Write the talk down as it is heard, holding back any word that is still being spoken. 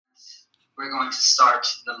we're going to start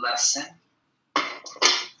the lesson.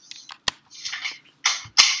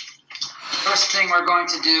 First thing we're going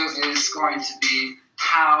to do is going to be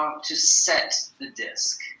how to set the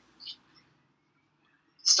disc.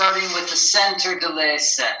 Starting with the center delay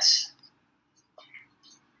set.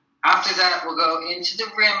 After that, we'll go into the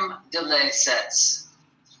rim delay sets.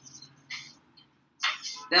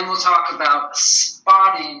 Then we'll talk about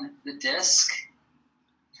spotting the disc.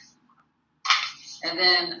 And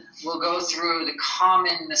then we'll go through the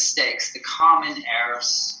common mistakes, the common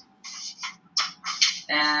errors.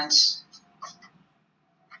 And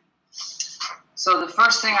so the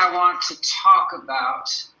first thing I want to talk about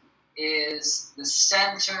is the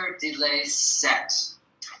center delay set.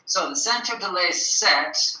 So the center delay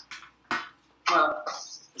set, well,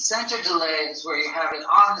 the center delay is where you have it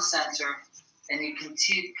on the center and you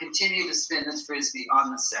continue to spin the frisbee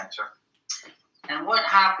on the center. And what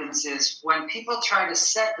happens is when people try to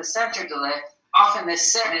set the center delay, often they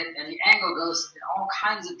set it and the angle goes in all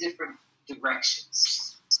kinds of different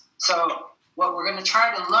directions. So what we're going to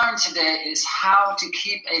try to learn today is how to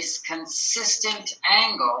keep a consistent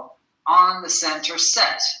angle on the center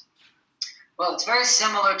set. Well, it's very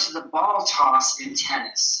similar to the ball toss in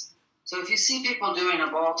tennis. So if you see people doing a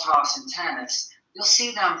ball toss in tennis, you'll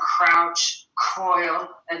see them crouch, coil,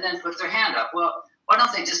 and then put their hand up. Well, why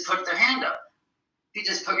don't they just put their hand up? If you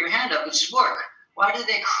just put your hand up, it should work. Why do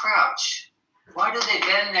they crouch? Why do they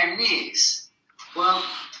bend their knees? Well,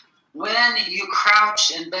 when you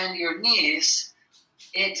crouch and bend your knees,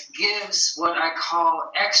 it gives what I call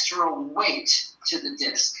extra weight to the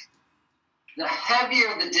disc. The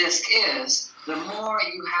heavier the disc is, the more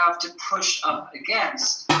you have to push up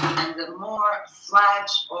against, and the more flat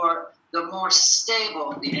or the more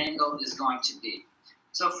stable the angle is going to be.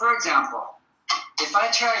 So for example, if I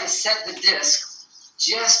try to set the disc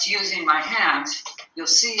just using my hand, you'll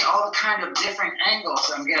see all the kind of different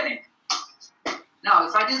angles I'm getting. Now,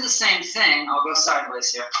 if I do the same thing, I'll go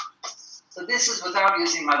sideways here. So this is without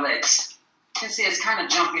using my legs. You can see it's kind of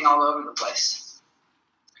jumping all over the place.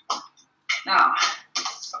 Now,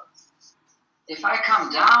 if I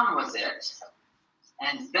come down with it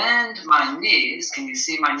and bend my knees, can you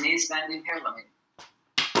see my knees bending here? Let me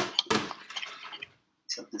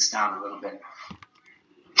tilt this down a little bit.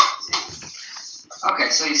 Okay,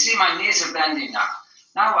 so you see my knees are bending now.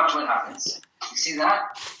 Now watch what happens. You see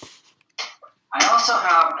that? I also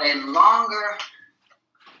have a longer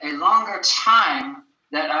time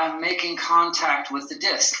that I'm making contact with the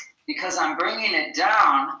disc because I'm bringing it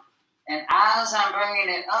down, and as I'm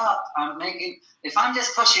bringing it up, if I'm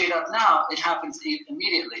just pushing it up now, it happens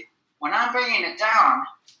immediately. When I'm bringing it down,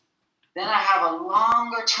 then I have a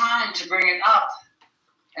longer time to bring it up,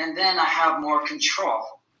 and then I have more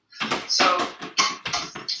control. So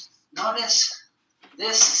notice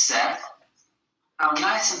this set, how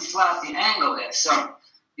nice and flat the angle is. So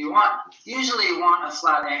usually you want a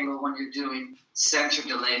flat angle when you're doing center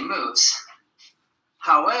delay moves.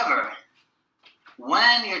 However,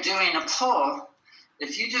 when you're doing a pull,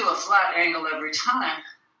 if you do a flat angle every time,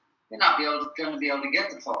 you're not going to be able to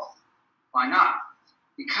get the pull. Why not?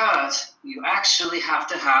 Because you actually have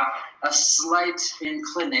to have a slight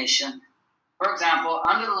inclination. For example,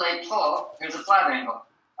 under the leg pull, here's a flat angle.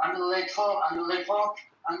 Under the leg pull, under the leg pull,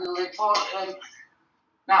 under the leg pull. And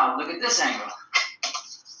now look at this angle.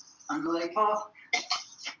 Under the leg pull.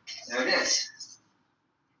 There it is.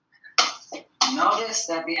 Notice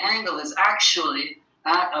that the angle is actually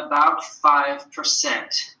at about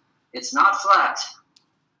 5%. It's not flat.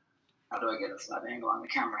 How do I get a flat angle on the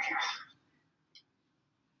camera here?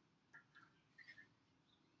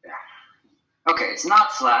 Yeah. Okay, it's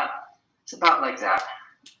not flat. It's about like that.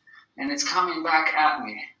 And it's coming back at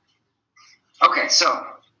me. Okay, so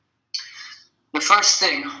the first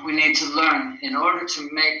thing we need to learn in order to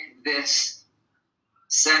make this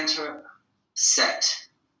center set,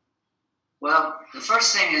 well, the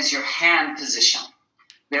first thing is your hand position.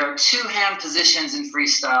 There are two hand positions in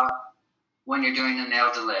freestyle when you're doing a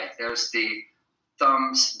nail delay. There's the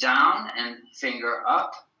thumbs down and finger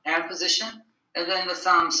up hand position, and then the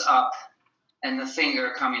thumbs up and the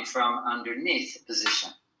finger coming from underneath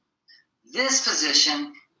position. This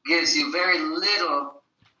position gives you very little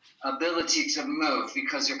ability to move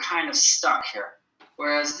because you're kind of stuck here.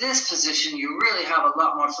 Whereas this position, you really have a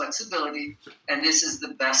lot more flexibility, and this is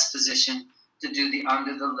the best position to do the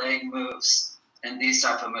under the leg moves and these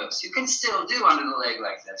type of moves. You can still do under the leg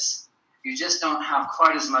like this. You just don't have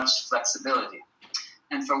quite as much flexibility.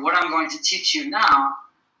 And for what I'm going to teach you now,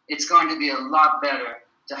 it's going to be a lot better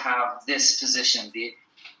to have this position, the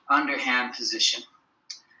underhand position.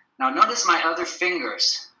 Now notice my other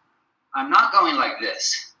fingers. I'm not going like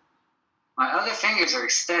this. my other fingers are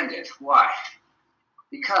extended. Why?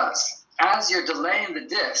 Because as you're delaying the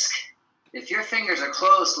disc, if your fingers are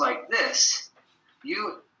closed like this,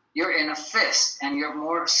 you're in a fist and you're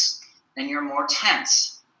more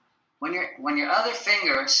tense. When your other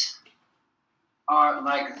fingers are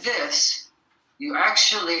like this, you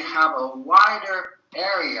actually have a wider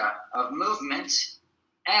area of movement,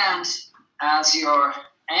 and as you're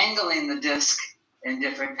angling the disc in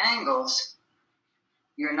different angles,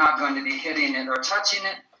 you're not going to be hitting it or touching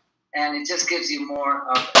it, and it just gives you more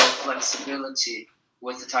of a flexibility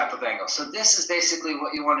with the type of angle. So this is basically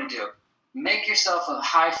what you want to do. Make yourself a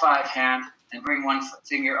high five hand and bring one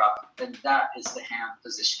finger up, and that is the hand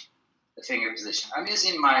position, the finger position. I'm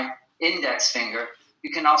using my index finger.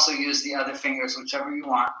 You can also use the other fingers, whichever you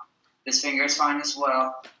want. This finger is fine as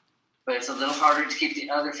well, but it's a little harder to keep the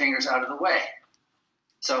other fingers out of the way.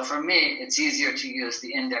 So for me, it's easier to use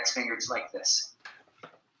the index fingers like this.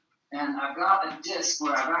 And I've got a disc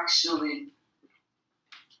where I've actually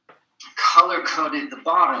color-coded the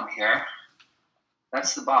bottom here.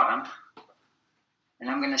 That's the bottom. And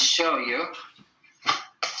I'm going to show you.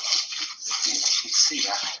 See if you can see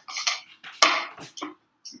that.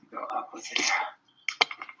 Go up with it here.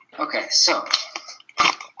 Okay, so.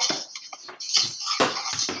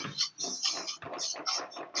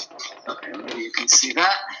 Okay, maybe you can see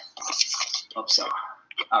that. Hope so.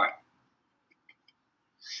 All right.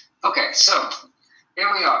 Okay, so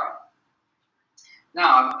here we are.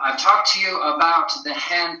 Now, I've talked to you about the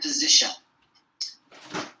hand position.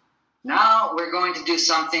 Now we're going to do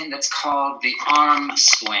something that's called the arm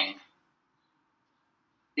swing.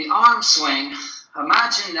 The arm swing,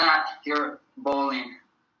 imagine that you're bowling.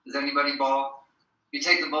 Does anybody bowl? You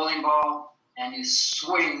take the bowling ball and you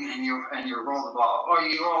swing and you roll the ball, or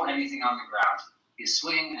you roll anything on the ground. You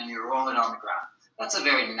swing and you roll it on the ground. That's a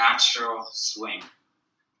very natural swing.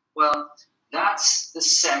 Well, that's the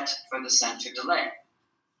set for the center delay.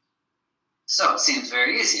 So it seems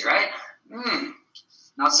very easy, right?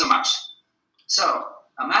 Not so much. So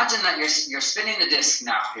imagine that you're spinning the disc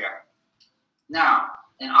now here. Now,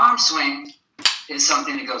 an arm swing is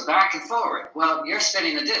something that goes back and forward. Well, you're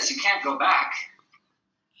spinning the disc. You can't go back.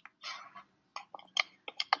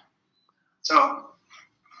 So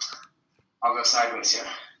I'll go sideways here.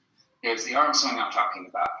 Here's the arm swing I'm talking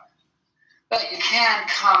about. But you can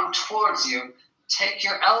come towards you, take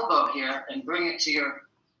your elbow here and bring it to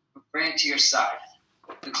your side.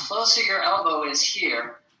 The closer your elbow is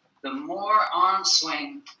here, the more arm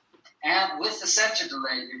swing and with the center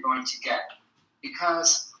delay you're going to get.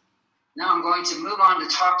 Because now I'm going to move on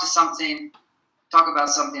to talk about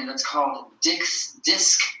something that's called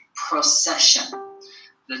disc procession.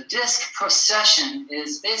 The disc procession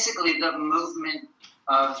is basically the movement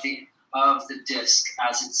of the disc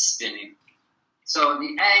as it's spinning. So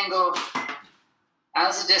the angle,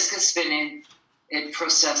 as the disc is spinning, it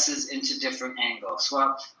processes into different angles.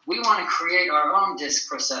 Well, we want to create our own disc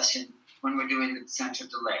procession when we're doing the center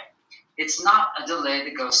delay. It's not a delay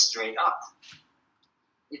that goes straight up.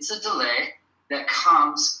 It's a delay that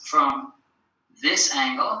comes from this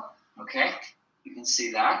angle, okay? You can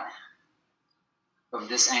see that, from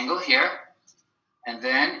this angle here, and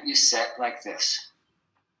then you set like this.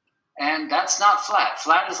 And that's not flat.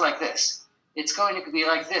 Flat is like this. It's going to be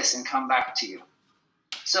like this and come back to you.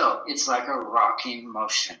 So it's like a rocking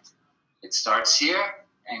motion. It starts here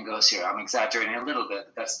and goes here. I'm exaggerating a little bit,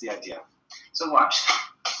 but that's the idea. So watch.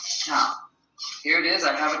 Now, here it is.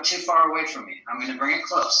 I have it too far away from me. I'm going to bring it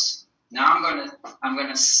close. Now I'm going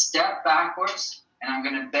to step backwards and I'm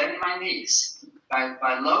going to bend my knees.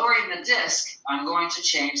 By lowering the disc, I'm going to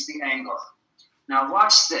change the angle. Now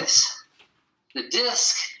watch this. The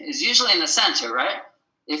disc is usually in the center, right?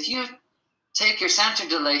 If you take your center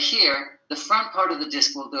delay here, the front part of the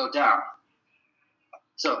disc will go down.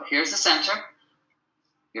 So here's the center.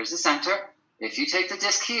 Here's the center. If you take the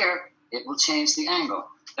disc here, it will change the angle.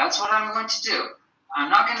 That's what I'm going to do. I'm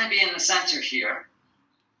not going to be in the center here.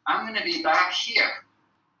 I'm going to be back here.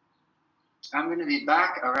 I'm going to be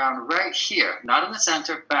back around right here. Not in the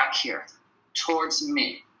center, back here, towards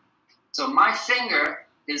me. So my finger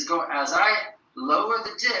is going, as I lower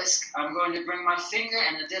the disc, I'm going to bring my finger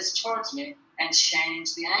and the disc towards me and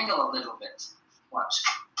change the angle a little bit. Watch.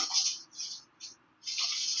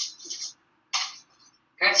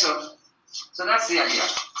 Okay, so that's the idea.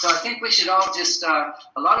 So I think we should all just, a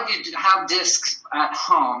lot of you have discs at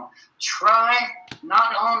home. Try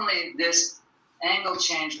not only this angle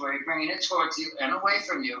change where you're bringing it towards you and away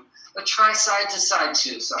from you, but try side to side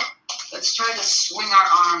too. So let's try to swing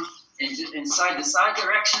our arm in side to side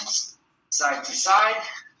directions, side to side,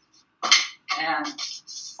 and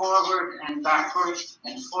forward and backward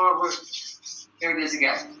and forward. Here it is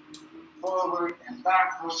again. Forward and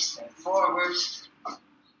backwards and forward.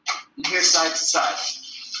 And here side to side.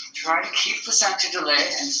 Try to keep the center delay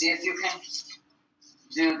and see if you can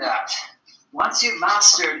do that. Once you've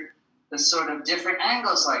mastered the sort of different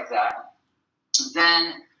angles like that,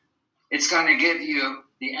 then it's going to give you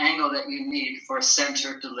the angle that you need for a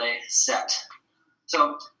center delay set.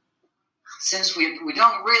 So since we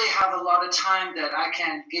don't really have a lot of time that I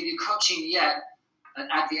can give you coaching yet,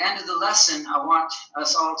 at the end of the lesson, I want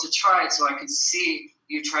us all to try it so I can see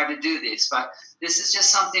you try to do these. But this is just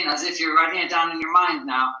something as if you're writing it down in your mind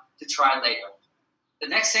now to try later. The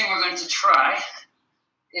next thing we're going to try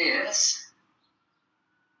is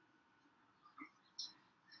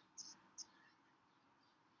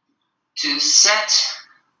to set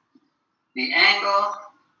the angle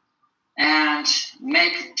and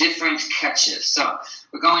make different catches. So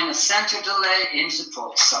we're going to center delay into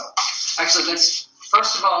pull. So actually,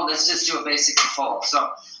 first of all, let's just do a basic pull.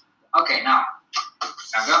 So, okay, now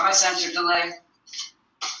I've got my center delay.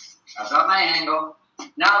 I've got my angle.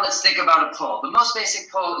 Now let's think about a pull. The most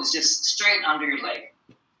basic pull is just straight under your leg.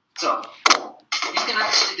 So you can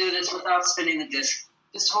actually do this without spinning the disc.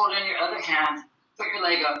 Just hold in your other hand, put your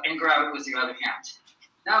leg up, and grab it with your other hand.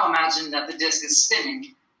 Now imagine that the disc is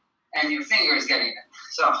spinning and your finger is getting it.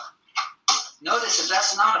 So notice that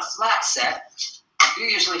that's not a flat set. You're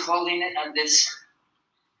usually holding it at this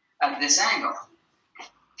angle.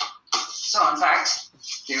 So in fact,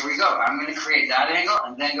 here we go. I'm going to create that angle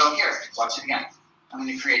and then go here. Watch it again. I'm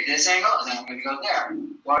going to create this angle and then I'm going to go there.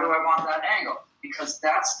 Why do I want that angle? Because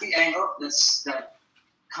that's the angle that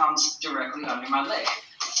comes directly under my leg.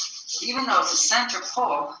 Even though it's a center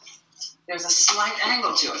pull, there's a slight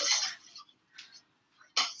angle to it.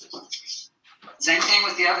 Same thing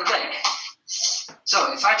with the other leg.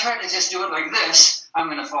 So if I try to just do it like this, I'm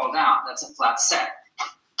going to fall down. That's a flat set.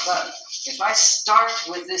 But if I start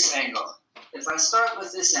with this angle,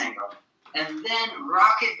 and then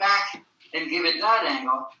rock it back and give it that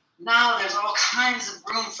angle, now there's all kinds of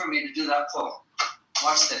room for me to do that pull.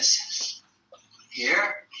 Watch this.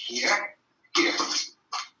 Here, here, here.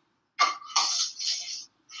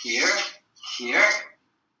 Here, here,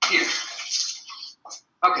 here.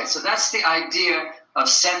 Okay, so that's the idea of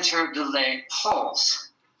center delay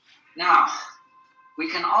pulls. Now, we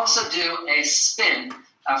can also do a spin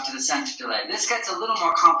after the center delay. This gets a little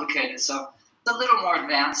more complicated, so it's a little more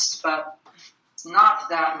advanced, but it's not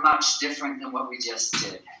that much different than what we just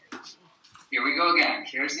did. Here we go again.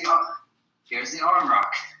 Here's the arm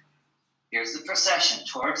rock. Here's the procession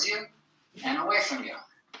towards you and away from you.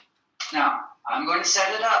 Now, I'm going to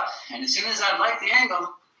set it up, and as soon as I like the angle,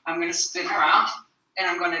 I'm going to spin around, and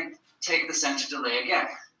I'm going to take the center delay again.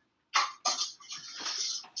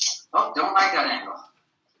 Oh, don't like that angle.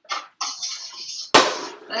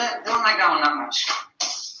 Don't like that one that much.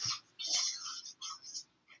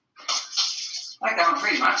 Like that one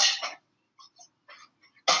pretty much.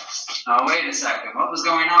 Oh, wait a second. What was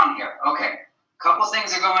going on here? Okay, a couple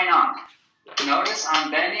things are going on. Notice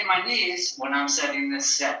I'm bending my knees when I'm setting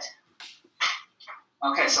this set.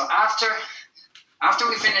 Okay, so after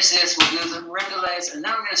we finish this, we'll do the rim delays, and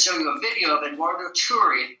then I'm going to show you a video of Eduardo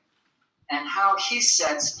Turi and how he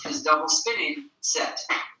sets his double spinning set,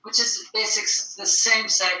 which is basically the same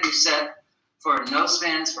set you set for no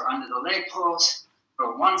spins, for under the leg pulls,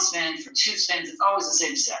 for one spin, for two spins. It's always the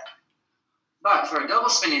same set. But for a double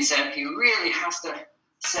spinning set, you really have to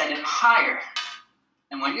set it higher.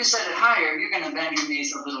 And when you set it higher, you're going to bend your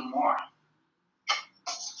knees a little more,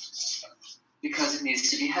 because it needs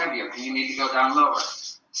to be heavier and you need to go down lower.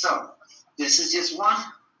 So this is just one.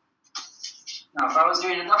 Now if I was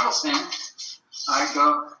doing a double spin, I'd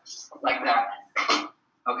go like that.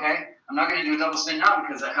 Okay? I'm not going to do a double spin now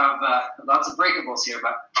because I have lots of breakables here,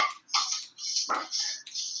 but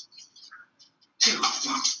 2,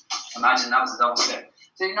 1. Imagine that was a double spin.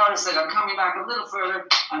 So you notice that I'm coming back a little further,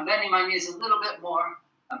 I'm bending my knees a little bit more,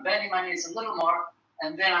 I'm bending my knees a little more,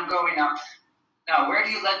 and then I'm going up. Now where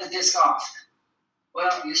do you let the disc off?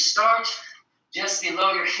 Well, you start just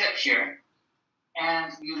below your hip here,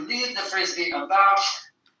 and you leave the frisbee about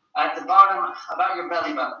at the bottom, about your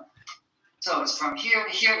belly button. So it's from here to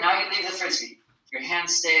here. Now you leave the frisbee. Your hand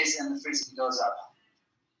stays and the frisbee goes up.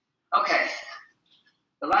 Okay.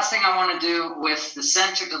 The last thing I want to do with the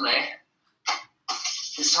center delay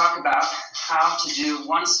is talk about how to do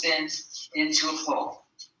one spin into a pull.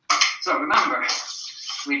 So remember,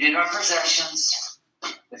 we did our processions.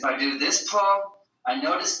 If I do this pull, I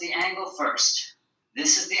notice the angle first.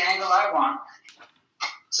 This is the angle I want.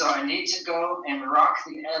 So I need to go and rock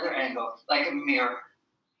the other angle like a mirror.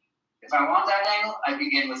 If If I want that angle, I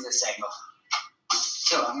begin with this angle.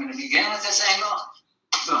 So I'm going to begin with this angle,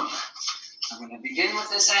 boom. I'm going to begin with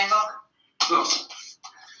this angle, boom.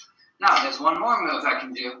 Now, there's one more move I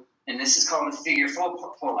can do, and this is called a figure four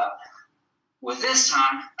pull-out. With this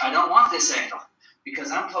time, I don't want this angle,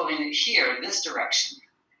 because I'm pulling it here, this direction.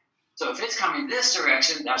 So if it's coming this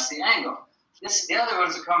direction, that's the angle. The other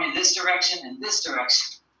ones are coming this direction and this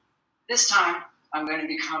direction. This time, I'm going to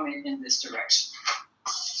be coming in this direction.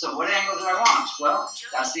 So what angle do I want? Well,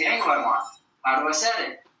 that's the angle I want. How do I set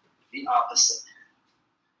it? The opposite.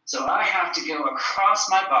 So I have to go across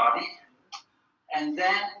my body and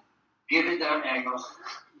then give it that angle.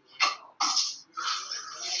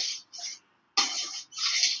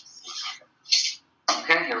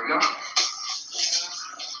 Okay, here we go.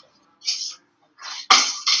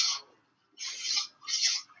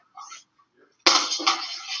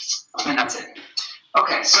 And that's it.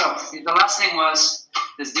 Okay, so the last thing was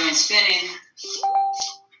doing spinning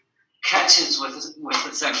catches with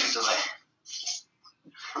the center delay.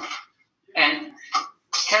 And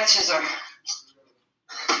catches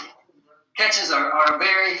are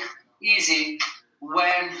very easy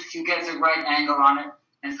when you get the right angle on it.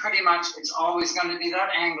 And pretty much it's always going to be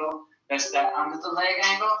that angle, that's that under the leg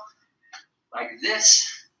angle, like this,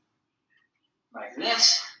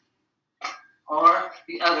 or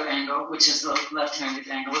the other angle, which is the left-handed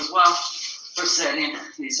angle as well, for setting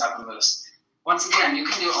these type of moves. Once again, you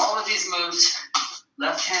can do all of these moves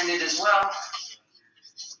left-handed as well.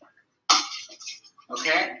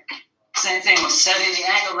 Okay? Same thing with setting the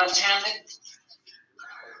angle left-handed.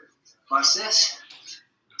 Watch this.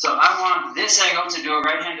 So I want this angle to do a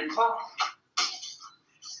right-handed pull.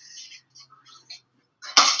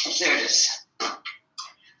 There it is.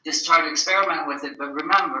 Just try to experiment with it, but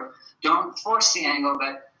remember, don't force the angle,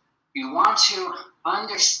 but you want to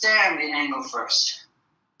understand the angle first.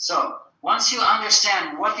 So once you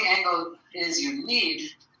understand what the angle is you need,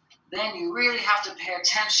 then you really have to pay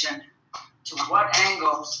attention to what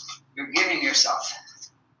angle you're giving yourself.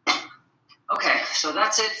 Okay, so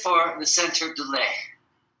that's it for the center delay.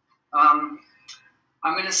 I'm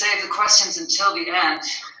going to save the questions until the end,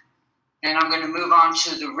 and I'm going to move on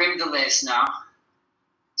to the rim delays now.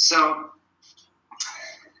 So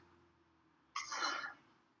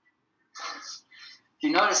if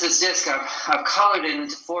you notice this disc, I've colored it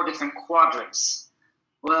into 4 different quadrants.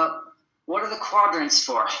 Well, what are the quadrants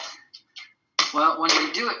for? Well, when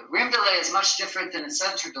you do it, rim delay is much different than a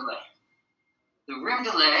center delay. The rim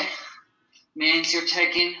delay means you're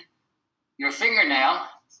taking your fingernail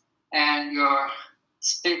and you're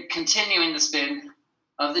continuing the spin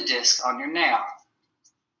of the disc on your nail.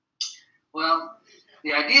 Well,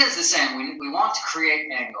 the idea is the same. We want to create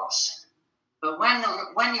angles. But when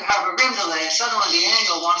you have a rim delay, suddenly the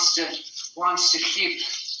angle wants to keep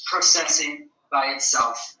processing by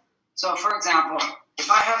itself. So, for example, if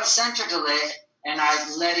I have a center delay and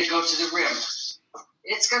I let it go to the rim,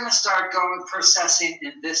 it's going to start processing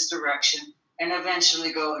in this direction and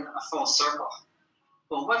eventually go in a full circle.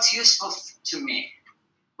 Well, what's useful to me?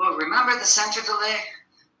 Well, remember the center delay?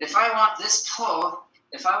 If I want this pull,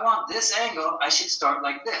 if I want this angle, I should start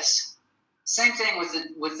like this. Same thing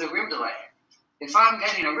with the rim delay. If I'm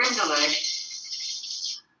getting a rim delay,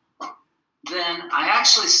 then I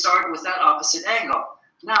actually start with that opposite angle.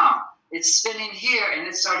 Now, it's spinning here and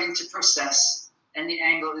it's starting to process and the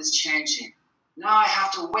angle is changing. Now I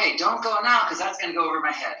have to wait. Don't go now because that's going to go over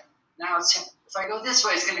my head. Now, if I go this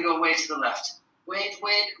way, it's going to go way to the left. Wait,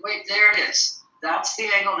 there it is. That's the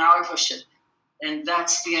angle. Now I push it. And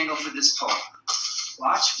that's the angle for this pull.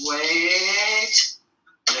 Watch, wait.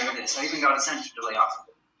 There it is. I even got a center delay off of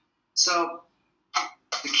it. So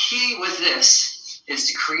the key with this is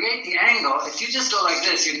to create the angle. If you just go like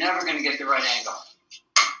this, you're never going to get the right angle.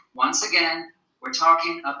 Once again, we're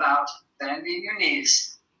talking about bending your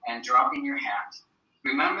knees and dropping your hand.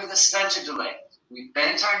 Remember the center delay. We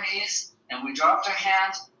bent our knees and we dropped our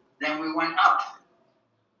hand, then we went up.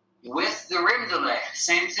 With the rim delay,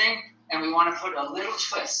 same thing, and we want to put a little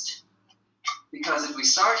twist. Because if we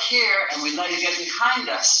start here and we let it get behind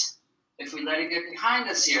us,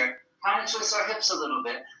 here, kind of twist our hips a little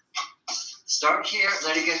bit. Start here,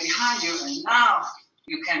 let it get behind you, and now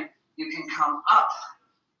you can come up.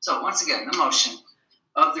 So once again, the motion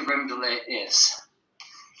of the rim delay is,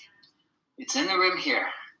 it's in the rim here.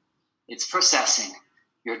 It's processing.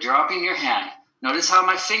 You're dropping your hand. Notice how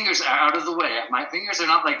my fingers are out of the way. My fingers are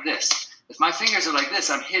not like this. If my fingers are like this,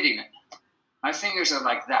 I'm hitting it. My fingers are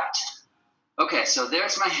like that. Okay, so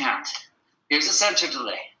there's my hand. Here's a center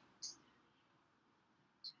delay.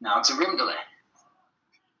 Now it's a rim delay.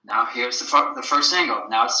 Now here's the first angle.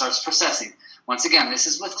 Now it starts processing. Once again, this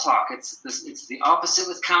is with clock. It's the opposite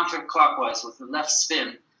with counterclockwise. With the left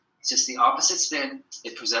spin, it's just the opposite spin.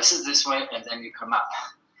 It possesses this way, and then you come up.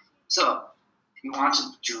 So you want to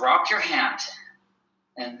drop your hand,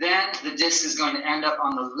 and then the disc is going to end up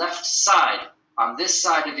on the left side, on this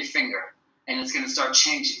side of your finger, and it's going to start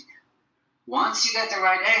changing. Once you get the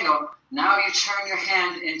right angle, now you turn your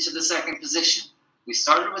hand into the second position. We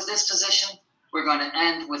started with this position. We're going to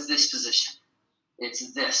end with this position.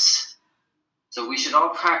 It's this. So we should all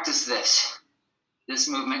practice this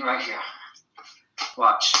movement right here.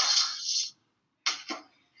 Watch.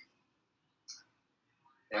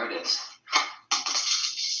 There it is.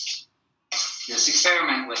 Just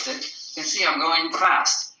experiment with it. You can see I'm going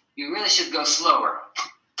fast. You really should go slower.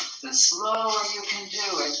 The slower you can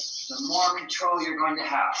do it, the more control you're going to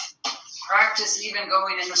have. Practice even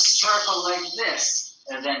going in a circle like this,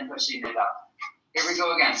 and then pushing it up. Here we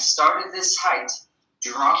go again. Start at this height.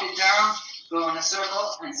 Drop it down, go in a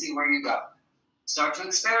circle, and see where you go. Start to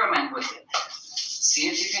experiment with it. See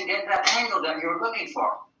if you can get that angle that you're looking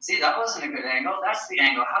for. See, that wasn't a good angle. That's the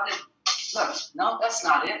angle. Look, no, that's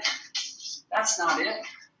not it. That's not it.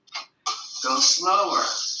 Go slower.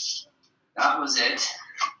 That was it.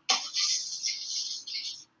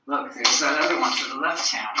 Look, there's that other one for the left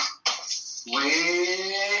hand.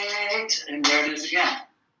 Wait, and there it is again.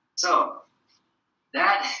 So,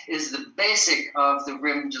 that is the basic of the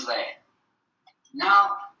rim delay.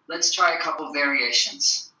 Now, let's try a couple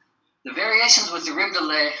variations. The variations with the rim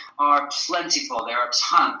delay are plentiful. There are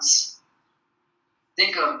tons.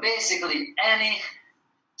 Think of basically any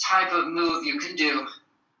type of move you can do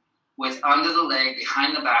with under the leg,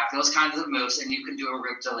 behind the back, those kinds of moves, and you can do a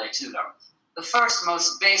rim delay to them. The first,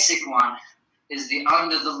 most basic one is the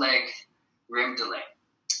under the leg rim delay.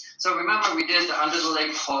 So remember we did the under the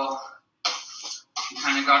leg pull. We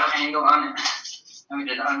kind of got an angle on it, and we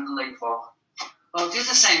did an under the leg pull. Well, do the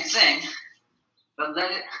same thing, but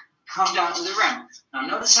let it come down to the rim. Now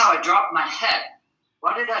notice how I dropped my head.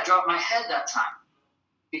 Why did I drop my head that time?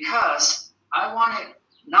 Because I want it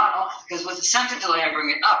because with the center delay I bring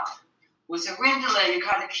it up. With the rim delay you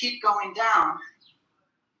kind of keep going down.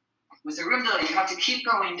 With the rim delay you have to keep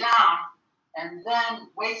going down and then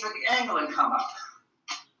wait for the angle and come up.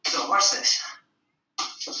 So watch this.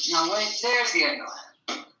 Now wait, there's the angle.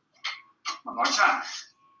 One more time.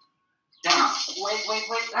 Down. Wait,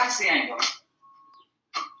 that's the angle.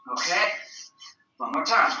 Okay? One more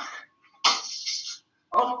time.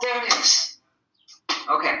 Oh, there it is.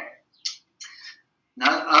 Okay.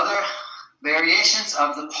 Now other variations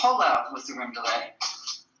of the pull out with the rim delay.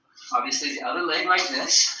 Obviously the other leg like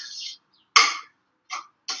this.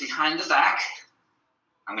 Behind the back.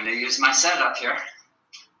 I'm going to use my setup here.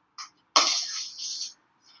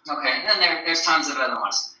 Okay, and then there's tons of other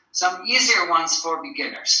ones. Some easier ones for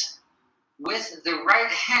beginners. With the right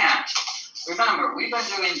hand, remember, we've been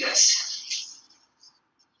doing this.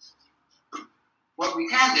 What we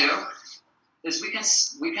can do is we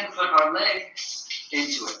can put our leg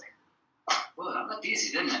into it. Well, that looked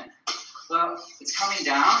easy, didn't it? Well, it's coming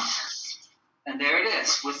down, and there it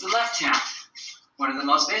is, with the left hand. One of the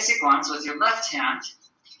most basic ones, with your left hand,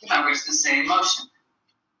 remember, it's the same motion.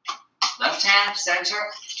 Left hand, center,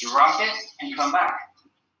 drop it, and come back.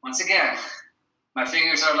 Once again, my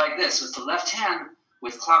fingers are like this. With the left hand,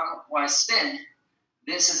 with clockwise spin,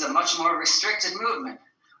 this is a much more restricted movement.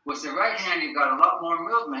 With the right hand, you've got a lot more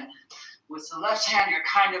movement. With the left hand, you're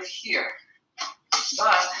kind of here.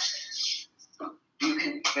 But you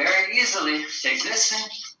can very easily take this thing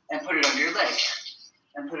and put it under your leg.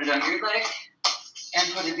 And put it under your leg,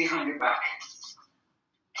 and put it behind your back.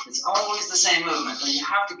 It's always the same movement, but you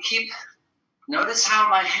have to keep, notice how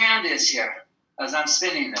my hand is here as I'm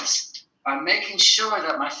spinning this. I'm making sure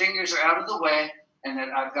that my fingers are out of the way and that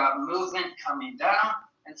I've got movement coming down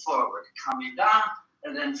and forward, coming down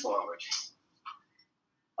and then forward.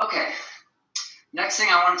 Okay, next thing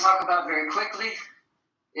I want to talk about very quickly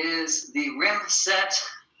is the rim set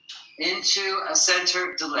into a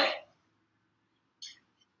center delay.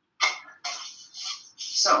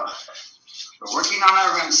 So, we're working on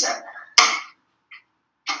our rim set.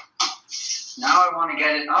 Now I want to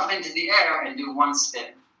get it up into the air and do one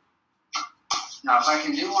spin. Now if I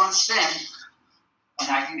can do one spin and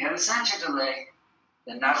I can get a center delay,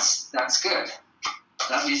 then that's good.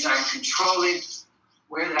 That means I'm controlling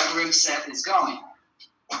where that rim set is going.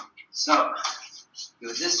 So, do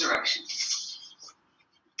it this direction.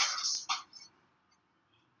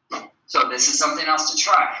 So this is something else to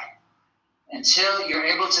try. Until you're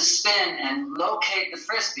able to spin and locate the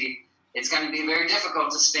frisbee, it's going to be very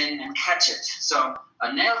difficult to spin and catch it. So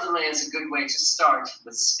a nail delay is a good way to start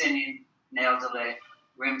with spinning, nail delay,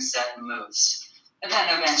 rim set moves. And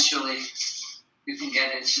then eventually you can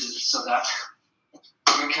get it so that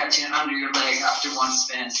you're catching it under your leg after one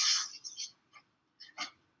spin.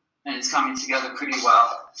 And it's coming together pretty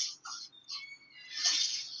well.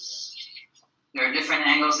 There are different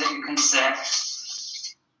angles that you can set.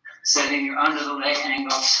 Setting your under the leg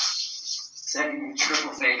angles, setting your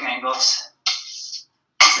triple fake angles,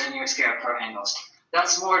 setting your scarecrow angles.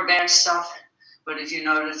 That's more advanced stuff, but if you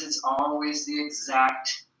notice, it's always the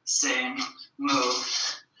exact same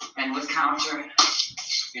move. And with counter,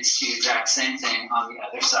 it's the exact same thing on the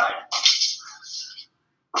other side.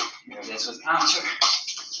 Here it is with counter.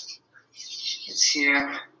 It's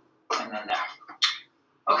here, and then there.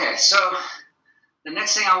 Okay, so the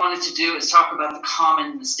next thing I wanted to do is talk about the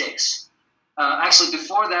common mistakes. Actually,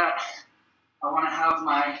 before that, I want to have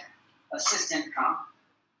my assistant come,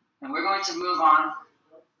 and we're going to move on,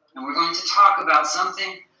 and we're going to talk about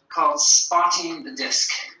something called spotting the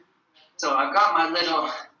disc. So I've got my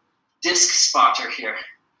little disc spotter here.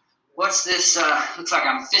 What's this? Looks like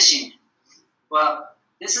I'm fishing. Well,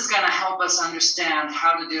 this is going to help us understand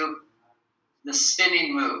how to do the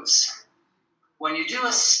spinning moves. When you do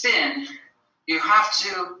a spin, you have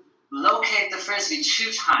to locate the frisbee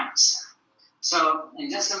 2 times. So in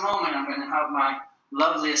just a moment, I'm going to have my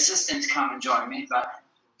lovely assistant come and join me. But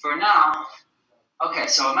for now, okay,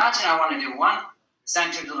 so imagine I want to do one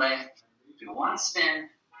center delay, do one spin,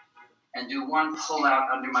 and do one pull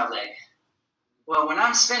out under my leg. Well, when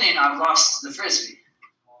I'm spinning, I've lost the frisbee.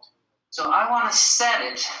 So I want to set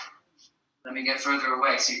it. Let me get further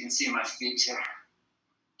away so you can see my feet here.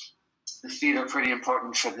 The feet are pretty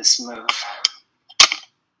important for this move.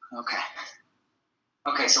 Okay.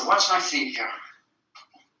 Okay, so watch my feet here.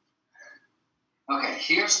 Okay,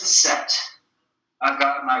 here's the set. I've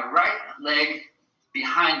got my right leg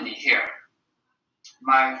behind me here.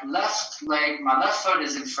 My left foot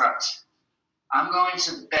is in front. I'm going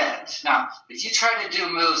to bend. Now, if you try to do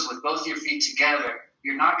moves with both your feet together,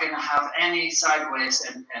 you're not going to have any sideways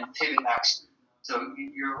and pivot action. So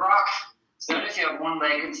your rock, it's better if you have one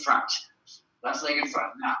leg in front. Left leg in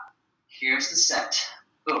front. Now, here's the set.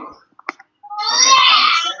 Boom. Okay, now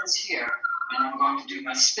the set is here, and I'm going to do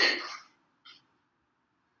my spin.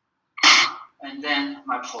 And then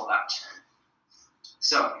my pull out.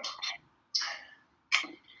 So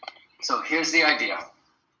here's the idea.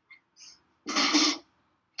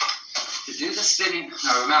 To do the spinning,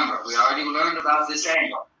 now remember, we already learned about this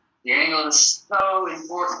angle. The angle is so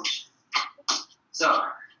important. So,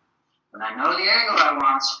 when I know the angle I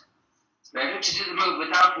want, it's better to do the move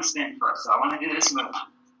without the spin first. So I want to do this move.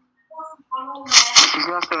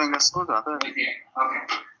 Right here. Okay.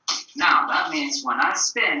 Now, that means when I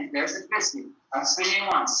spin, there's the frisbee. I'm spinning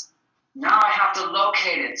once. Now I have to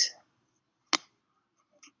locate it.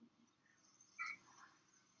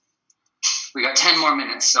 We got 10 more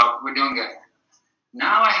minutes, so we're doing good.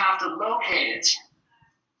 Now I have to locate it.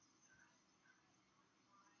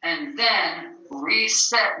 And then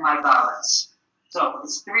reset my balance. So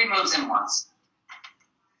it's 3 moves in once.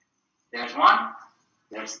 There's one,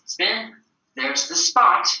 there's the spin, there's the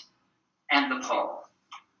spot, and the pull.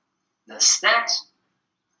 The set,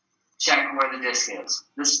 check where the disc is.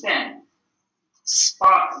 The spin,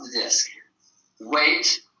 spot the disc,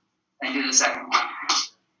 wait, and do the second one.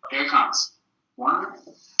 Here it comes. 1.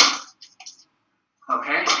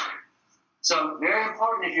 Okay. So very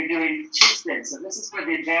important if you're doing 2 spins. So this is for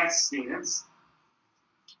the advanced students.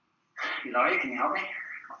 Ilari, can you help me?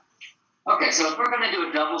 Okay, so if we're going to do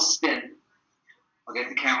a double spin, I'll get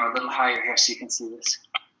the camera a little higher here so you can see this.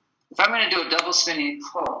 If I'm going to do a double spinning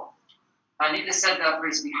pull, I need to set that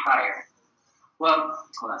frisbee higher. Well,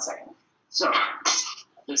 hold on a second. So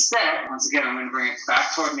the set, once again, I'm going to bring it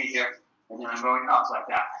back toward me here, and then I'm going up like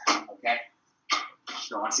that. Okay?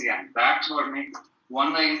 So once again, back toward me,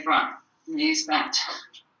 one leg in front, knees bent,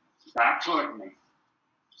 back toward me.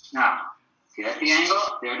 Now, get the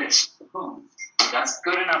angle, there it is. Boom. That's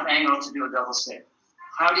good enough angle to do a double spin.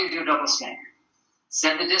 How do you do a double spin?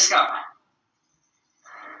 Set the disc up.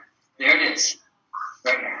 There it is.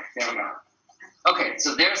 Right there. There we go. Okay,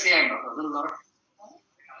 so there's the angle. A little lower.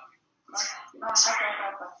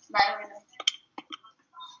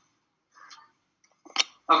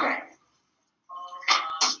 Okay.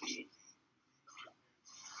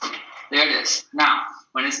 There it is. Now,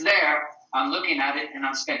 when it's there, I'm looking at it and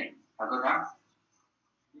I'm spinning. I'll go down.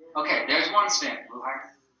 Okay, there's one spin. A little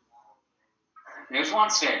higher. There's one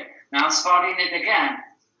spin. Now I'm spotting it again.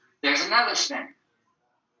 There's another spin.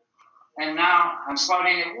 And now I'm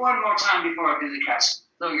spotting it one more time before I do the catch.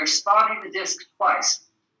 So you're spotting the disc twice.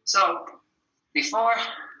 So before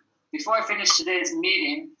I finish today's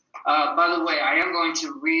meeting, By the way, I am going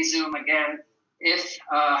to resume again. If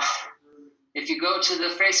you go to the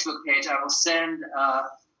Facebook page, I will send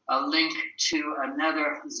a link to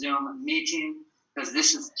another Zoom meeting because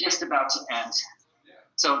this is just about to end.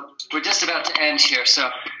 So we're just about to end here. So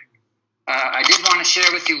I did want to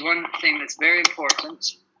share with you one thing that's very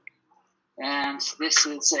important. And this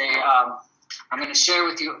is I'm going to share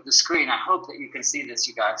with you the screen. I hope that you can see this,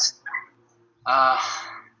 you guys. Let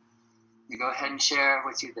me go ahead and share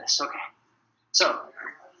with you this. Okay. So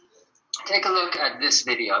take a look at this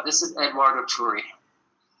video. This is Eduardo Turi.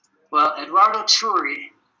 Well, Eduardo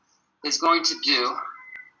Turi is going to do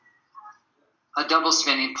a double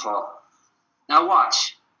spinning pull. Now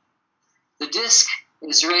watch. The disc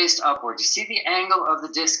is raised upward. You see the angle of the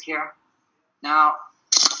disc here? Now,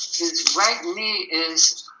 his right knee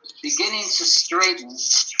is beginning to straighten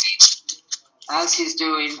as he's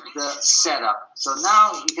doing the setup. So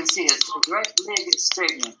now you can see his right leg is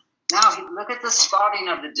straightening. Now look at the spotting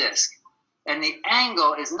of the disc. And the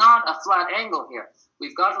angle is not a flat angle here.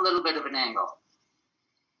 We've got a little bit of an angle.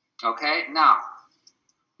 Okay, now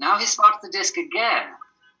he spots the disc again.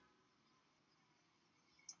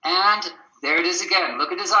 And there it is again.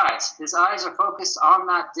 Look at his eyes. His eyes are focused on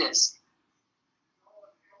that disc.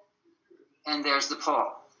 And there's the pull.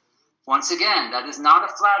 Once again, that is not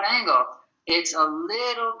a flat angle. It's a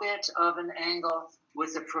little bit of an angle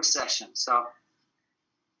with the precession. So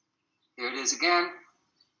here it is again.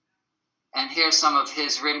 And here's some of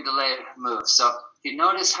his rim delay moves. So you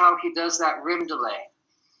notice how he does that rim delay.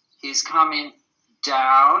 He's coming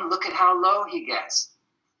down. Look at how low he gets.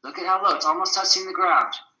 Look at how low. It's almost touching the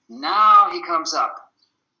ground. Now he comes up.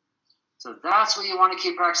 So that's what you want to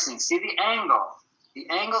keep practicing. See the angle. The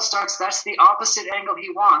angle starts, that's the opposite angle he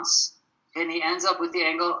wants, and he ends up with the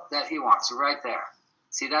angle that he wants, right there.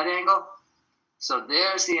 See that angle? So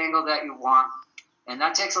there's the angle that you want, and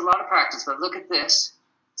that takes a lot of practice, but look at this.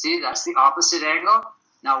 See, that's the opposite angle.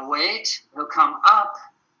 Now wait, he'll come up,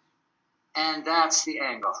 and that's the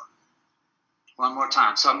angle. One more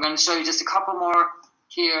time. So I'm going to show you just a couple more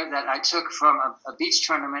here that I took from a beach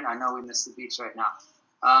tournament. I know we missed the beach right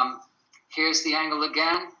now. Here's the angle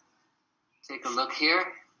again. Take a look here.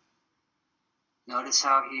 Notice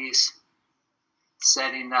how he's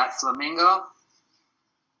setting that flamingo.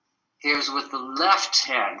 Here's with the left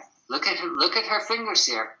hand. Look at her fingers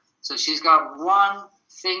here. So she's got one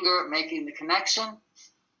finger making the connection,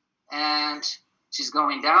 and she's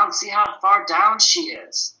going down. See how far down she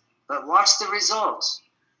is. But watch the result.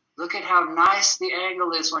 Look at how nice the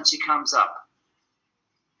angle is when she comes up.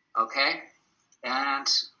 Okay? And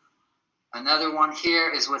another one here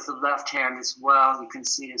is with the left hand as well. You can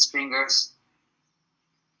see his fingers.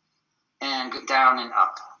 And go down and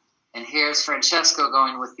up. And here's Francesco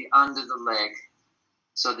going with the under the leg.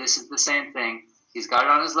 So this is the same thing. He's got it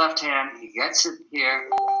on his left hand. He gets it here.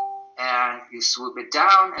 And you swoop it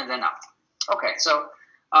down and then up. Okay, so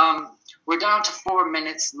we're down to 4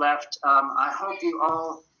 minutes left. I hope you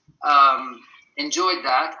all enjoyed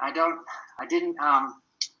that. I didn't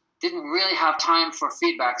really have time for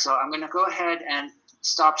feedback, so I'm going to go ahead and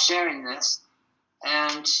stop sharing this.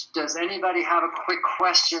 And does anybody have a quick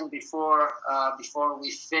question before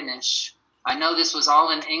we finish? I know this was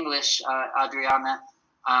all in English, Adriana.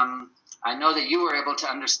 I know that you were able to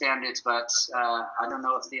understand it, but I don't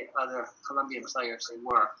know if the other Colombian players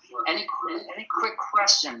were. Any quick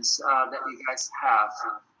questions that you guys have?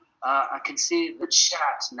 I can see the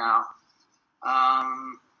chat now. How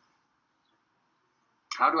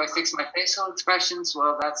do I fix my facial expressions?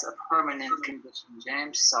 Well, that's a permanent condition,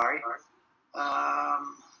 James. Sorry.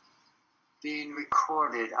 Being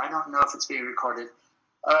recorded. I don't know if it's being recorded.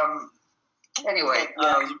 Anyway,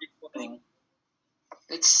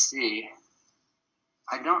 let's see.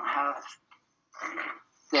 I don't have...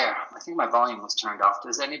 There. I think my volume was turned off.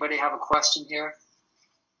 Does anybody have a question here?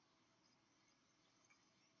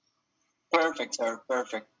 Perfect, sir.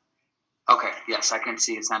 Perfect. Okay, yes, I can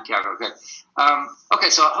see Santiago. Good. Okay,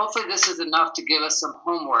 so hopefully this is enough to give us some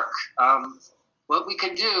homework. What we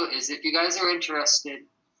can do is, if you guys are interested,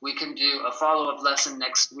 we can do a follow-up lesson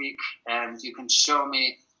next week, and you can show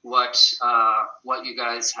me what you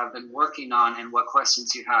guys have been working on and what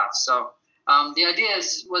questions you have. So the idea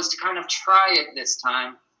was to kind of try it this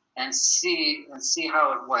time and see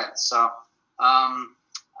how it went. So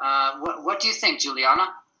what do you think,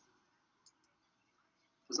 Juliana?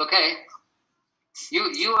 It's okay.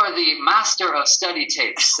 You are the master of study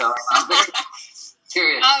tapes, so I'm very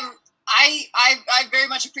curious. I very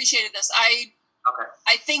much appreciated this. Okay.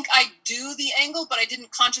 I think I do the angle, but I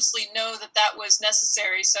didn't consciously know that was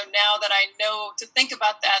necessary. So now that I know to think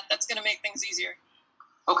about that, that's going to make things easier.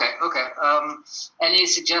 Okay, okay. Any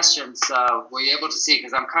suggestions? Were you able to see?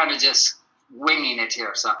 Because I'm kind of just winging it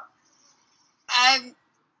here. So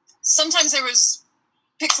sometimes there was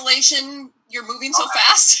pixelation. You're moving so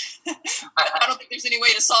fast. I don't think there's any way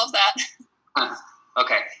to solve that.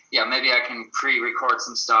 Okay, yeah, maybe I can pre-record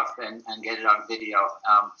some stuff and get it on video.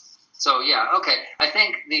 So yeah, okay. I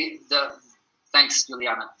think the thanks,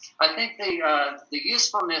 Juliana. I think the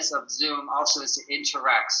usefulness of Zoom also is to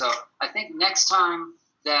interact. So I think next time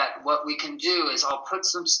that what we can do is I'll put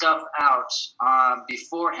some stuff out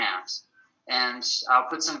beforehand, and I'll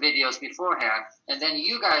put some videos beforehand, and then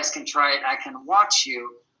you guys can try it. I can watch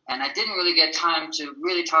you, and I didn't really get time to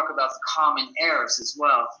really talk about the common errors as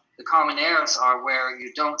well. The common errors are where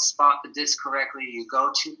you don't spot the disc correctly, you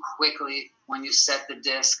go too quickly when you set the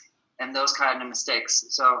disc, and those kind of mistakes.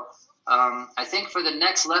 So I think for the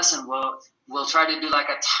next lesson, we'll try to do like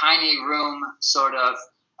a tiny room sort of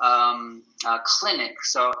clinic,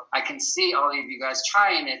 so I can see all of you guys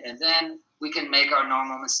trying it, and then we can make our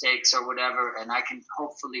normal mistakes or whatever, and I can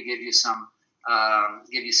hopefully give you some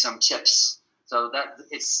tips. So that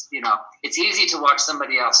it's easy to watch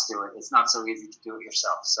somebody else do it. It's not so easy to do it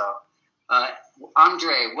yourself. So,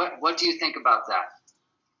 Andre, what do you think about that?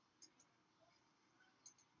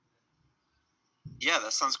 Yeah,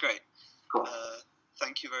 that sounds great. Cool.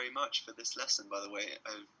 Thank you very much for this lesson, by the way.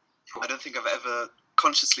 I don't think I've ever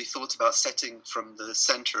consciously thought about setting from the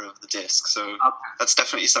center of the disc, so that's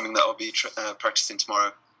definitely something that I'll be practicing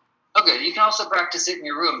tomorrow. Okay, you can also practice it in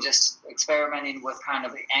your room, just experimenting with kind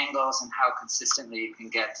of the angles and how consistently you can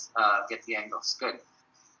get the angles. Good.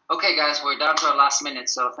 Okay, guys, we're down to our last minute,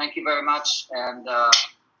 so thank you very much, and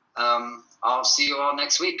I'll see you all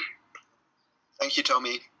next week. Thank you,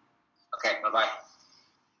 Tommy. Okay, bye-bye.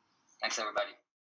 Thanks, everybody.